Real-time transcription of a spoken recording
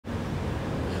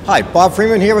Hi, Bob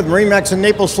Freeman here with MarineMax in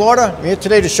Naples, Florida. I'm here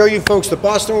today to show you folks the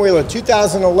Boston Whaler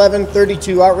 2011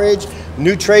 32 Outrage,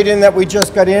 new trade-in that we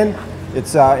just got in.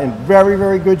 It's in very,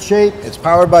 very good shape. It's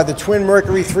powered by the twin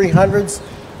Mercury 300s,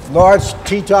 large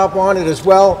T-top on it as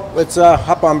well. Let's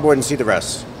hop on board and see the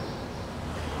rest.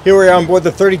 Here we are on board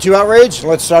the 32 Outrage.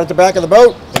 Let's start at the back of the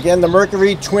boat. Again, the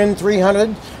Mercury twin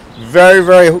 300. Very,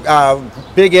 very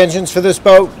big engines for this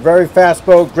boat. Very fast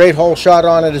boat. Great hole shot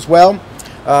on it as well.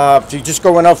 If you're just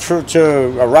going out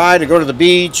to a ride or go to the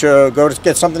beach or go to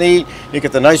get something to eat, you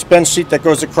get the nice bench seat that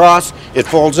goes across. It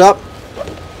folds up,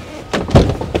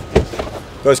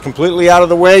 goes completely out of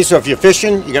the way. So if you're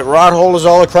fishing, you get rod holders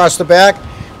all across the back.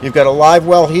 You've got a live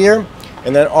well here,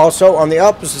 and then also on the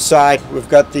opposite side, we've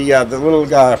got the little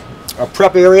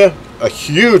prep area. A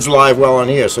huge live well on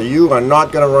here, so you are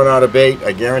not going to run out of bait.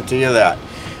 I guarantee you that.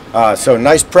 So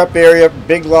nice prep area,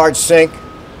 big large sink.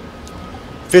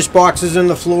 Fish boxes in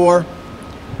the floor,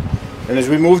 and as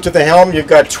we move to the helm, you've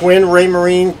got twin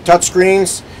Raymarine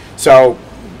touchscreens. So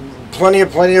plenty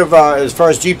of as far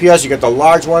as GPS, you got the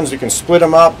large ones. You can split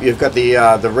them up. You've got the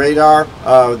radar,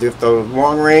 the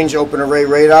long range open array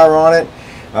radar on it.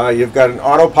 You've got an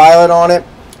autopilot on it,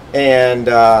 and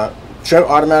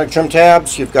automatic trim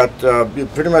tabs. You've got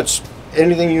pretty much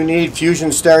anything you need.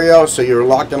 Fusion stereo, so you're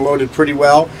locked and loaded pretty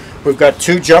well. We've got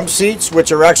two jump seats,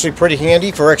 which are actually pretty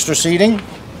handy for extra seating.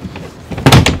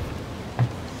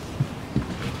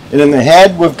 And in the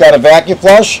head, we've got a vacuum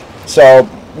flush, so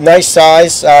nice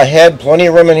size head, plenty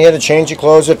of room in here to change your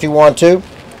clothes if you want to.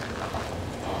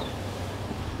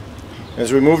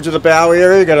 As we move to the bow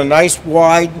area, you've got a nice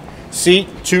wide seat,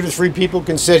 2 to 3 people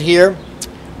can sit here.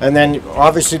 And then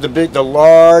obviously the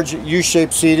large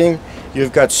U-shaped seating.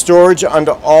 You've got storage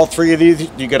under all 3 of these.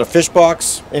 You got a fish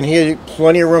box in here,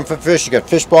 plenty of room for fish. You got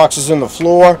fish boxes in the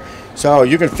floor, so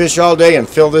you can fish all day and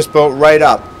fill this boat right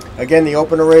up. Again, the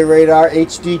open array radar,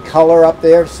 HD color up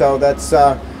there, so that's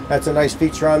a nice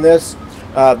feature on this.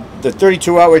 The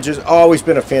 32 Outrage has always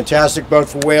been a fantastic boat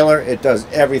for Whaler. It does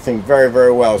everything very,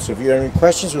 very well. So if you have any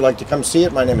questions, would like to come see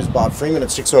it, my name is Bob Freeman at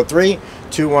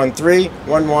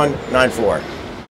 603-213-1194.